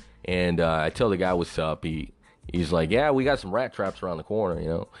store, and I tell the guy what's up. He's like, yeah, we got some rat traps around the corner, you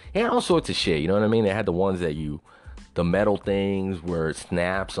know? And all sorts of shit, you know what I mean? They had the ones that the metal things where it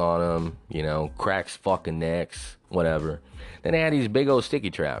snaps on them, you know, cracks fucking necks, whatever. Then they had these big old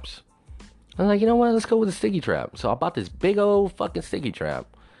sticky traps. I was like, you know what, let's go with the sticky trap. So I bought this big old fucking sticky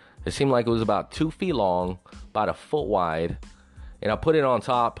trap. It seemed like it was about 2 feet long, about a foot wide, and I put it on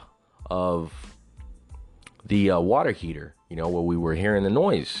top of the water heater, you know, where we were hearing the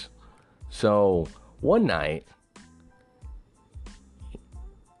noise. So one night,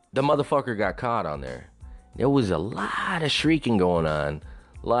 the motherfucker got caught on there. There was a lot of shrieking going on.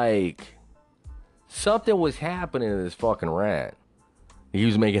 Like, something was happening to this fucking rat. He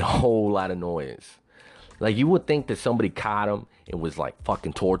was making a whole lot of noise. Like, you would think that somebody caught him and was, like,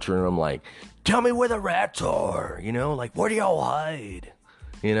 fucking torturing him. Like, tell me where the rats are. You know? Like, where do y'all hide?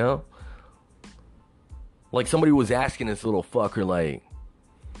 You know? Like, somebody was asking this little fucker, like,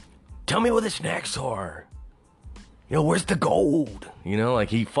 tell me where the snacks are. You know, where's the gold? You know, like,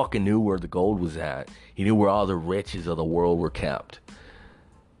 he fucking knew where the gold was at. He knew where all the riches of the world were kept.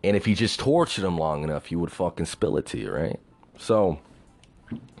 And if he just tortured him long enough, he would fucking spill it to you, right? So,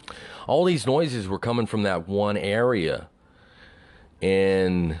 all these noises were coming from that one area.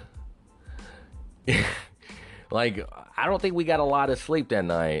 And, like, I don't think we got a lot of sleep that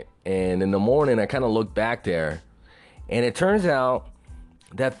night. And in the morning, I kind of looked back there. And it turns out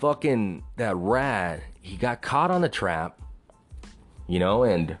that rat, he got caught on the trap, you know,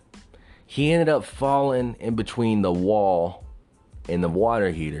 and he ended up falling in between the wall and the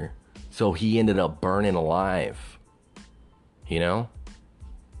water heater. So he ended up burning alive, you know?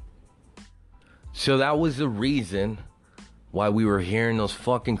 So that was the reason why we were hearing those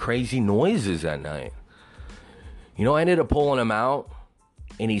fucking crazy noises that night. You know, I ended up pulling him out,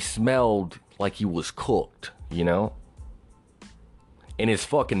 and he smelled like he was cooked, you know? And his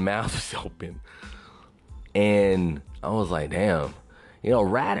fucking mouth was open. And I was like, damn, you know,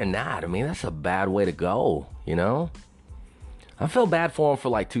 rat or not, I mean, that's a bad way to go, you know? I felt bad for him for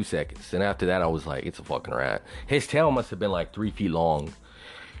like 2 seconds. And after that, I was like, it's a fucking rat. His tail must have been like 3 feet long.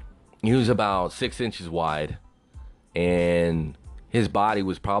 He was about 6 inches wide. And his body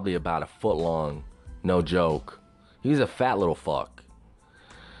was probably about a foot long. No joke. He was a fat little fuck.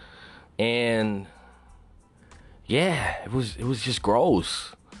 And yeah, it was just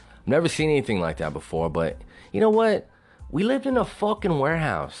gross. I've never seen anything like that before, but you know what? We lived in a fucking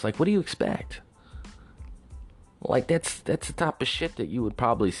warehouse. Like, what do you expect? Like, that's the type of shit that you would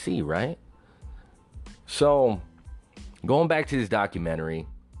probably see, right? So, going back to this documentary,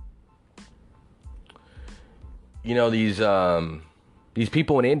 you know, these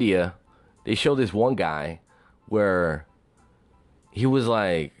people in India, they show this one guy where he was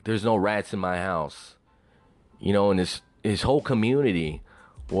like, there's no rats in my house. You know, and his whole community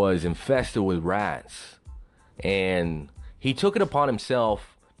was infested with rats. And he took it upon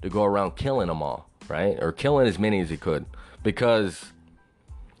himself to go around killing them all, right? Or killing as many as he could. Because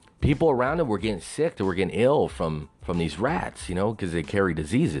people around him were getting sick. They were getting ill from these rats, you know, because they carry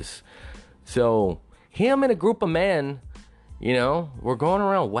diseases. So him and a group of men, you know, were going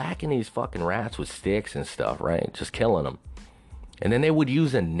around whacking these fucking rats with sticks and stuff, right? Just killing them. And then they would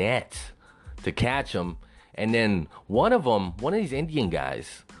use a net to catch them. And then one of these Indian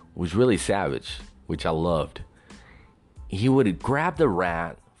guys was really savage, which I loved. He would grab the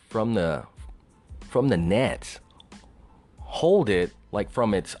rat from the net, hold it like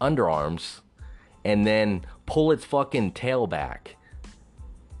from its underarms, and then pull its fucking tail back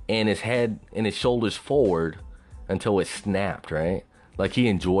and his head and his shoulders forward until it snapped, right? Like, he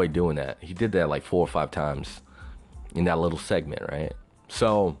enjoyed doing that. He did that like 4 or 5 times in that little segment, right?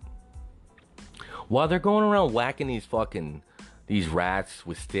 So while they're going around whacking these rats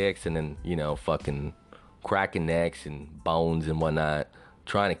with sticks and then, you know, fucking cracking necks and bones and whatnot,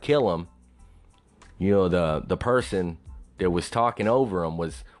 trying to kill them, you know, the person that was talking over them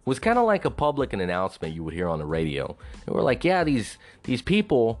was kind of like a public announcement you would hear on the radio. They were like, yeah, these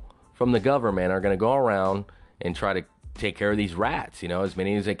people from the government are going to go around and try to take care of these rats, you know, as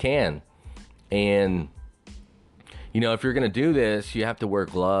many as they can. And, you know, if you're going to do this, you have to wear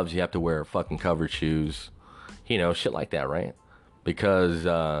gloves, you have to wear fucking covered shoes, you know, shit like that, right? Because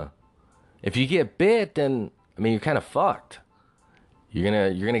if you get bit, then, I mean, you're kind of fucked. You're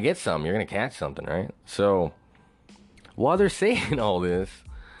gonna get something. You're gonna catch something, right? So while they're saying all this,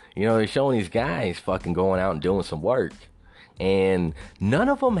 you know, they're showing these guys fucking going out and doing some work, and none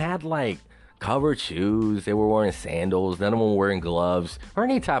of them had like covered shoes. They were wearing sandals. None of them were wearing gloves or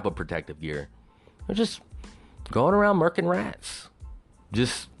any type of protective gear. They're just going around murking rats,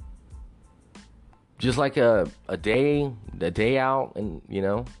 just like a day out, and, you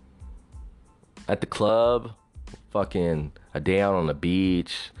know, at the club, fucking a day out on the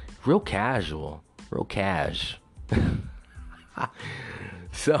beach, real casual, real cash.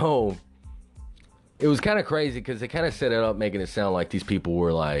 So it was kind of crazy because they kind of set it up making it sound like these people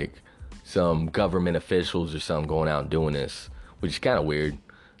were like some government officials or something going out and doing this, which is kind of weird.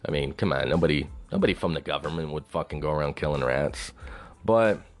 I mean, come on, nobody from the government would fucking go around killing rats.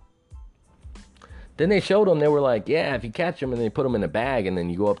 But then they showed them, they were like, yeah, if you catch them and they put them in a bag and then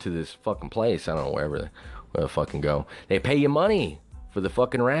you go up to this fucking place, I don't know, where they fucking go, they pay you money for the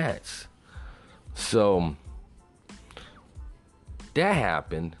fucking rats. So that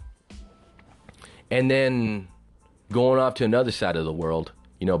happened. And then going off to another side of the world,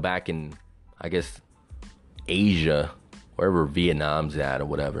 you know, back in, I guess, Asia, wherever Vietnam's at or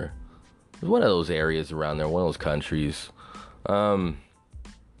whatever. It was one of those areas around there, one of those countries. So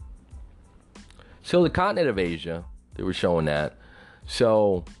the continent of Asia, they were showing that.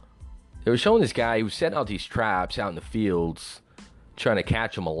 So they were showing this guy, he was setting out these traps out in the fields, trying to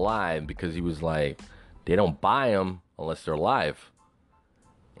catch them alive, because he was like, they don't buy them unless they're alive.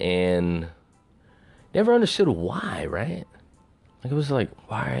 And never understood why, right? Like, it was like,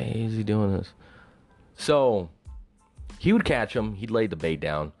 why is he doing this? So he would catch them, he'd lay the bait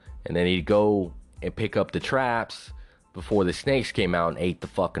down, and then he'd go and pick up the traps before the snakes came out and ate the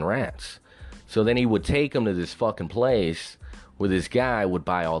fucking rats. So then he would take them to this fucking place where this guy would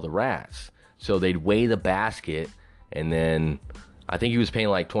buy all the rats. So they'd weigh the basket, and then I think he was paying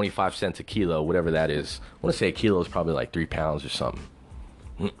like 25 cents a kilo, whatever that is. I want to say a kilo is probably like 3 pounds or something.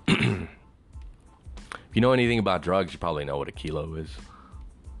 If you know anything about drugs, you probably know what a kilo is.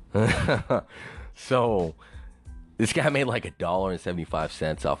 So this guy made like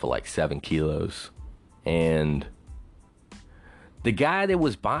 $1.75 off of like 7 kilos. And the guy that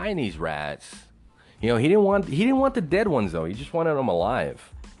was buying these rats, you know, he didn't want the dead ones though. He just wanted them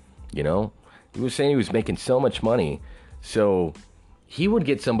alive. You know, he was saying he was making so much money. So he would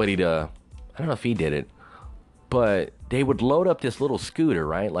get somebody to, I don't know if he did it, but they would load up this little scooter,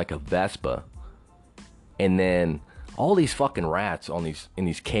 right? Like a Vespa. And then all these fucking rats in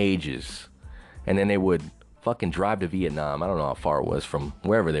these cages. And then they would fucking drive to Vietnam. I don't know how far it was from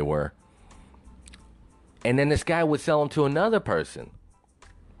wherever they were. And then this guy would sell them to another person.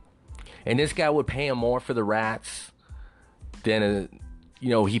 And this guy would pay him more for the rats than, you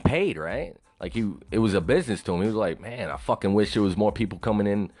know, he paid, right? Like, it was a business to him. He was like, man, I fucking wish there was more people coming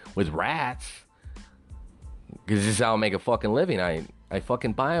in with rats. Because this is how I make a fucking living. I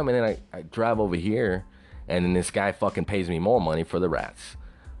fucking buy them, and then I drive over here, and then this guy fucking pays me more money for the rats.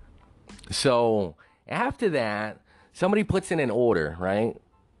 So after that, somebody puts in an order, right,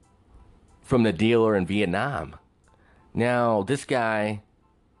 from the dealer in Vietnam. Now, this guy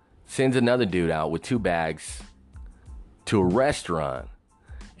sends another dude out with 2 bags to a restaurant.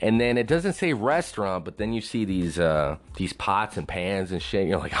 And then it doesn't say restaurant, but then you see these pots and pans and shit.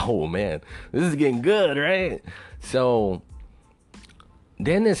 You're like, oh man, this is getting good, right? So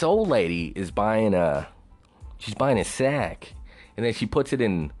Then this old lady is she's buying a sack, and then she puts it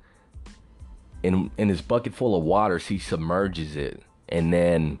in this bucket full of water. She submerges it, and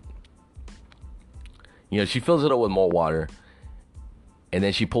then she fills it up with more water, and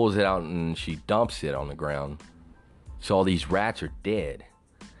then she pulls it out and she dumps it on the ground. So all these rats are dead.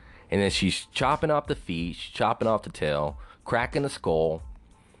 And then she's chopping off the feet, she's chopping off the tail, cracking the skull,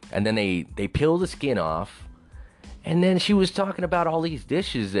 and then they peel the skin off. And then she was talking about all these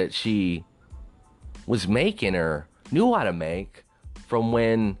dishes that she was making or knew how to make from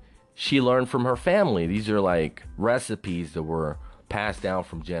when she learned from her family. These are like recipes that were passed down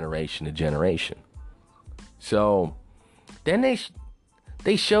from generation to generation. So then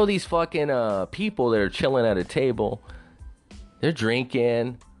they show these fucking people that are chilling at a table. They're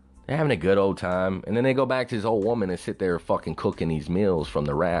drinking. They're having a good old time. And then they go back to this old woman and sit there fucking cooking these meals from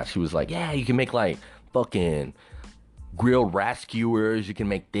the rats. She was like, yeah, you can make like fucking grilled rat skewers. You can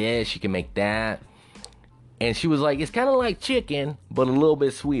make this. You can make that. And she was like, it's kind of like chicken, but a little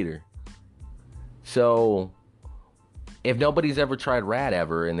bit sweeter. So if nobody's ever tried rat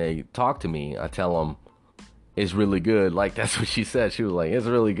ever and they talk to me, I tell them it's really good. Like, that's what she said. She was like, it's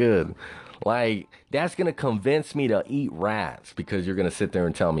really good. Like, that's going to convince me to eat rats because you're going to sit there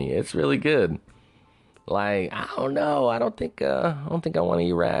and tell me it's really good. Like, I don't know. I don't think I want to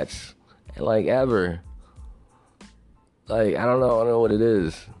eat rats, like, ever. Like, I don't know what it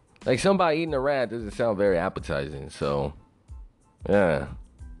is. Like, somebody eating a rat doesn't sound very appetizing. So, yeah.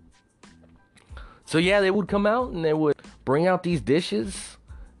 So, yeah, they would come out and they would bring out these dishes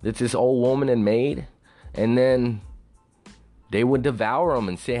that this old woman had made. And then they would devour them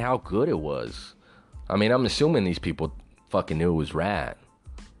and say how good it was. I mean, I'm assuming these people fucking knew it was rat.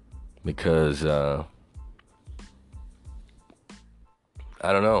 Because, I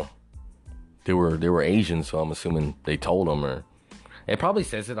don't know. They were Asian, so I'm assuming they told them, or it probably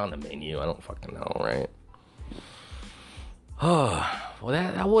says it on the menu. I don't fucking know, right? Oh, well,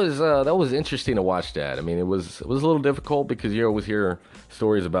 that was interesting to watch that. I mean, it was a little difficult because you always hear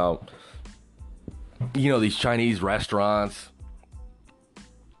stories about, these Chinese restaurants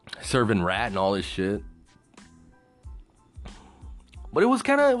serving rat and all this shit. But it was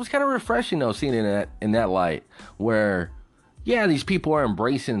kind of refreshing though, seeing it in that light, where, yeah, these people are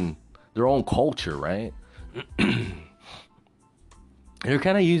embracing their own culture, right? They're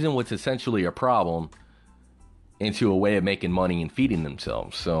kind of using what's essentially a problem into a way of making money and feeding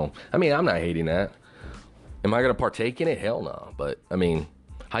themselves. So, I mean, I'm not hating that. Am I going to partake in it? Hell no. But, I mean,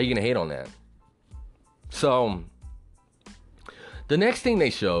 how are you going to hate on that? So, the next thing they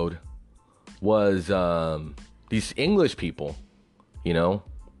showed was these English people, and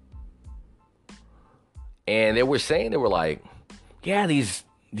they were saying, they were like, yeah, these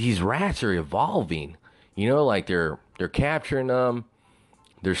rats are evolving, like they're capturing them,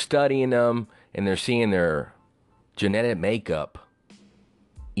 they're studying them, and they're seeing their genetic makeup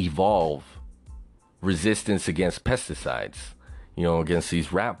evolve resistance against pesticides, against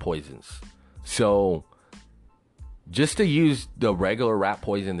these rat poisons. So just to use the regular rat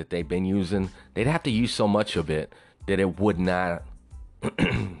poison that they've been using, they'd have to use so much of it that it would not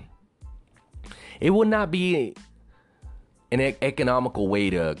be an economical way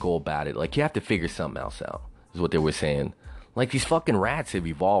to go about it. Like, you have to figure something else out, is what they were saying. Like, these fucking rats have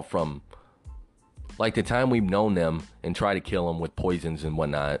evolved from, like, the time we've known them and try to kill them with poisons and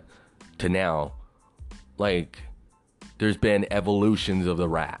whatnot to now. Like, there's been evolutions of the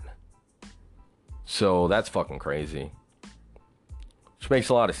rat. So that's fucking crazy. Which makes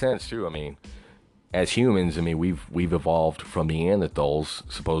a lot of sense too. I mean, as humans, we've evolved from Neanderthals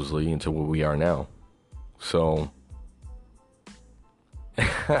supposedly into what we are now. So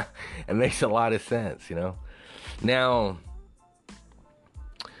it makes a lot of sense, Now,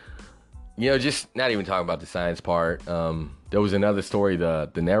 just not even talking about the science part. There was another story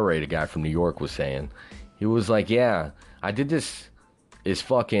the narrator guy from New York was saying. He was like, yeah, I did this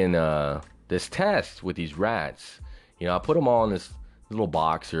test with these rats. I put them all in this little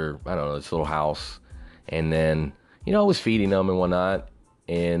box, or I don't know, this little house. And then, I was feeding them and whatnot.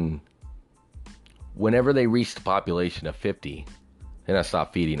 And whenever they reached the population of 50, then I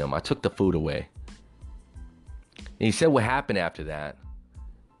stopped feeding them. I took the food away. And he said what happened after that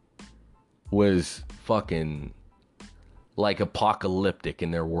was fucking like apocalyptic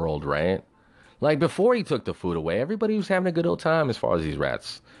in their world, right? Like, before he took the food away, everybody was having a good old time as far as these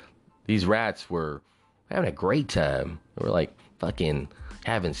rats. These rats were having a great time. They were like fucking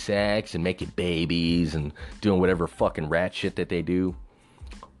having sex and making babies and doing whatever fucking rat shit that they do.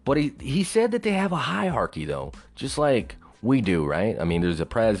 But he said that they have a hierarchy though, just like we do, right? I mean, there's a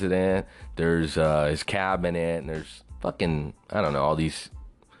president, there's his cabinet, and there's fucking, I don't know, all these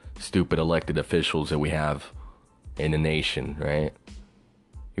stupid elected officials that we have in the nation, right?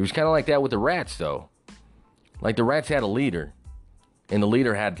 He was kind of like that with the rats, though. Like, the rats had a leader, and the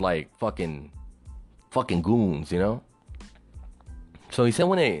leader had, like, fucking goons, you know? So he said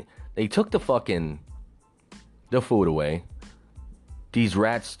when they took the food away, these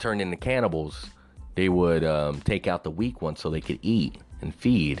rats turned into cannibals. They would take out the weak ones so they could eat and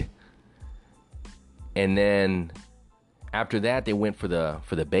feed. And then after that, they went for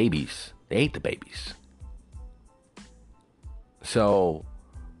the babies. They ate the babies. So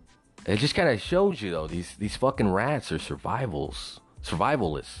it just kind of shows you, though, these fucking rats are survivalists.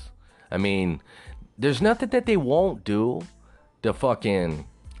 I mean, there's nothing that they won't do to fucking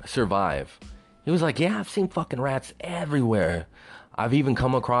survive. He was like, yeah, I've seen fucking rats everywhere. I've even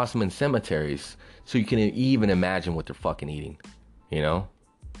come across them in cemeteries. So you can even imagine what they're fucking eating, you know?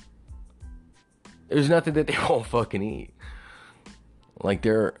 There's nothing that they won't fucking eat. Like,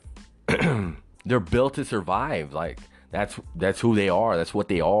 they're they're built to survive. Like, that's who they are. That's what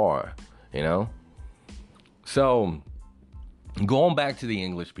they are, you know? So, going back to the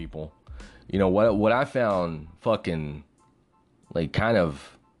English people, you know, what I found fucking, like, kind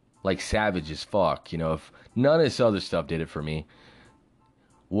of, like, savage as fuck, you know, if none of this other stuff did it for me,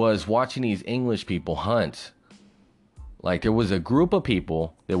 was watching these English people hunt. Like, there was a group of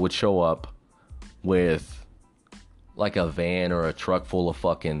people that would show up with, like, a van or a truck full of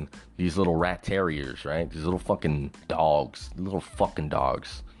fucking these little rat terriers, right? These little fucking dogs. Little fucking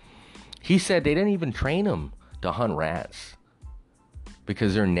dogs. He said they didn't even train them to hunt rats.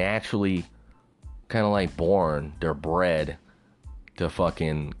 Because they're naturally kind of like born. They're bred to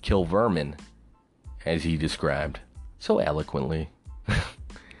fucking kill vermin. As he described. So eloquently.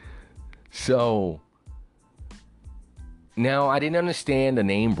 So, now I didn't understand the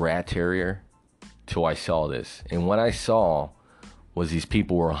name rat terrier till I saw this. And what I saw was these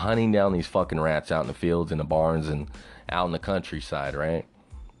people were hunting down these fucking rats out in the fields, in the barns, and out in the countryside, right?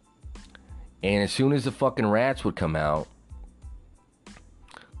 And as soon as the fucking rats would come out,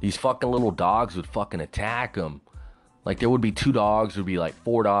 these fucking little dogs would fucking attack them. Like, there would be 2 dogs, there would be like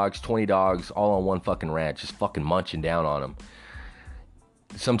 4 dogs, 20 dogs, all on one fucking rat, just fucking munching down on them.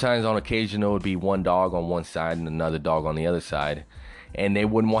 Sometimes on occasion there would be 1 dog on one side and another dog on the other side. And they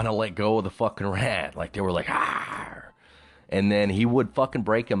wouldn't want to let go of the fucking rat. Like, they were like, ah. And then he would fucking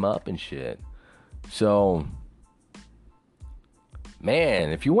break him up and shit. So,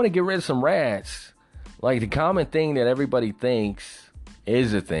 man, if you want to get rid of some rats, like, the common thing that everybody thinks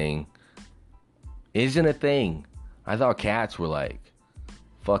is a thing, isn't a thing. I thought cats were like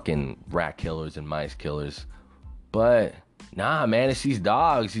fucking rat killers and mice killers. But nah, man, it's these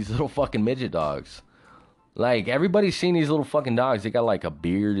dogs, these little fucking midget dogs. Like, everybody's seen these little fucking dogs. They got like a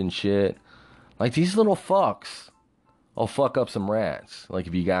beard and shit. Like, these little fucks will fuck up some rats. Like,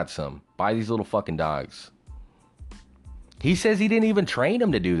 if you got some, buy these little fucking dogs. He says he didn't even train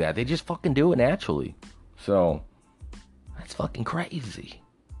them to do that. They just fucking do it naturally. So, that's fucking crazy.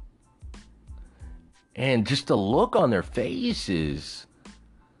 And just the look on their faces.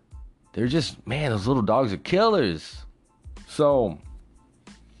 They're just, man, those little dogs are killers. So,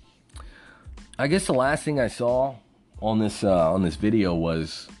 I guess the last thing I saw on this video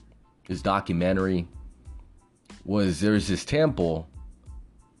was this documentary. There's this temple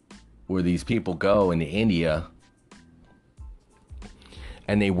where these people go into India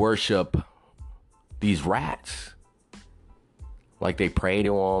and they worship these rats. Like, they pray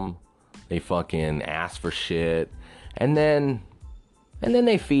to them, they fucking ask for shit, and then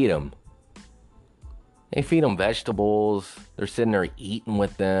they feed them. They feed them vegetables. They're sitting there eating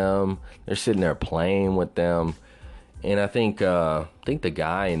with them. They're sitting there playing with them. And I think the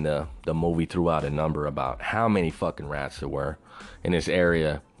guy in the movie threw out a number about how many fucking rats there were in this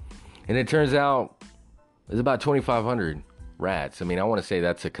area. And it turns out there's about 2,500 rats. I mean, I want to say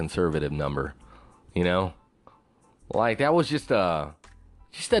that's a conservative number, you know? Like, that was just a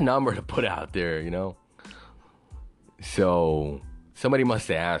number to put out there, you know? So somebody must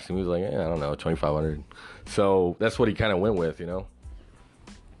have asked him. He was like, I don't know, 2,500. So that's what he kind of went with, you know?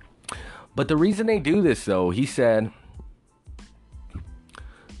 But the reason they do this, though, he said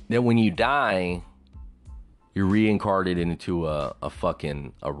that when you die, you're reincarnated into a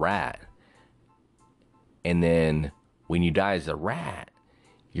rat. And then when you die as a rat,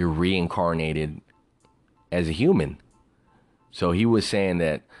 you're reincarnated as a human. So he was saying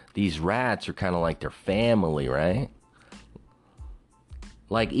that these rats are kind of like their family, right?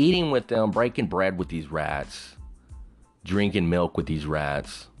 Like, eating with them, breaking bread with these rats, drinking milk with these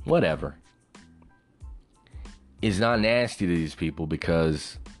rats, whatever, is not nasty to these people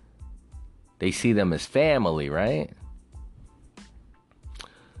because they see them as family, right?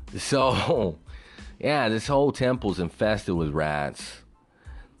 So, yeah, this whole temple's infested with rats.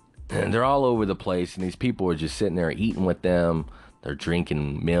 And they're all over the place, and these people are just sitting there eating with them. They're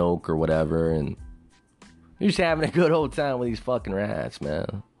drinking milk or whatever, and they're just having a good old time with these fucking rats,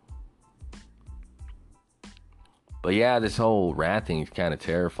 man. But yeah, this whole rat thing is kind of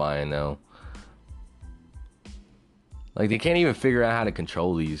terrifying, though. Like, they can't even figure out how to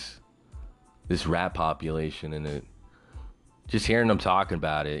control this rat population, and just hearing them talking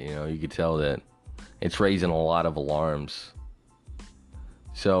about it, you could tell that it's raising a lot of alarms.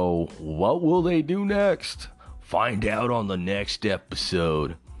 So, what will they do next? Find out on the next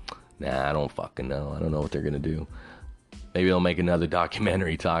episode. Nah, I don't fucking know. I don't know what they're gonna do. Maybe they'll make another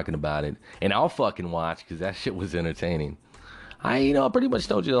documentary talking about it. And I'll fucking watch, because that shit was entertaining. I pretty much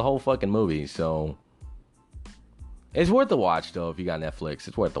told you the whole fucking movie, so... It's worth the watch, though, if you got Netflix.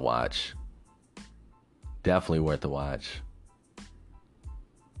 It's worth the watch. Definitely worth the watch.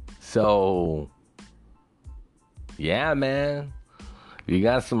 So... Yeah, man. If you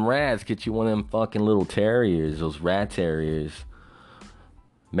got some rats, get you one of them fucking little terriers, those rat terriers.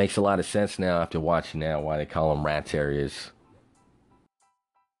 Makes a lot of sense now after watching that, why they call them rat terriers.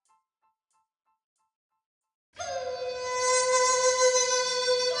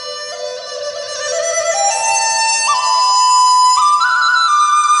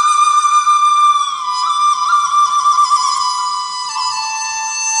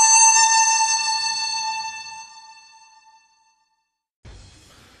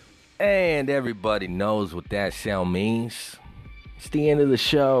 And everybody knows what that sound means. It's the end of the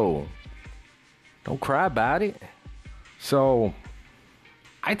show. Don't cry about it. So,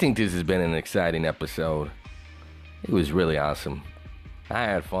 I think this has been an exciting episode. It was really awesome. I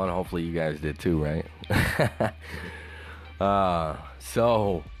had fun. Hopefully you guys did too, right?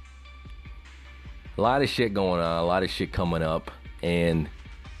 So, a lot of shit going on. A lot of shit coming up. And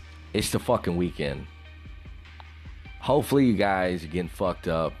it's the fucking weekend. Hopefully you guys are getting fucked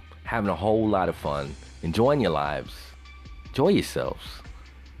up. Having a whole lot of fun. Enjoying your lives. Enjoy yourselves.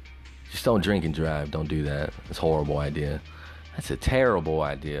 Just don't drink and drive. Don't do that. That's a horrible idea. That's a terrible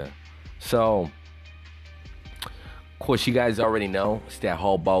idea. So, of course, you guys already know. It's that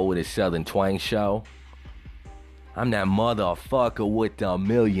hobo with his Southern Twang show. I'm that motherfucker with the $1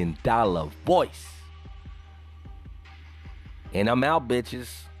 million voice. And I'm out,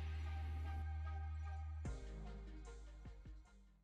 bitches.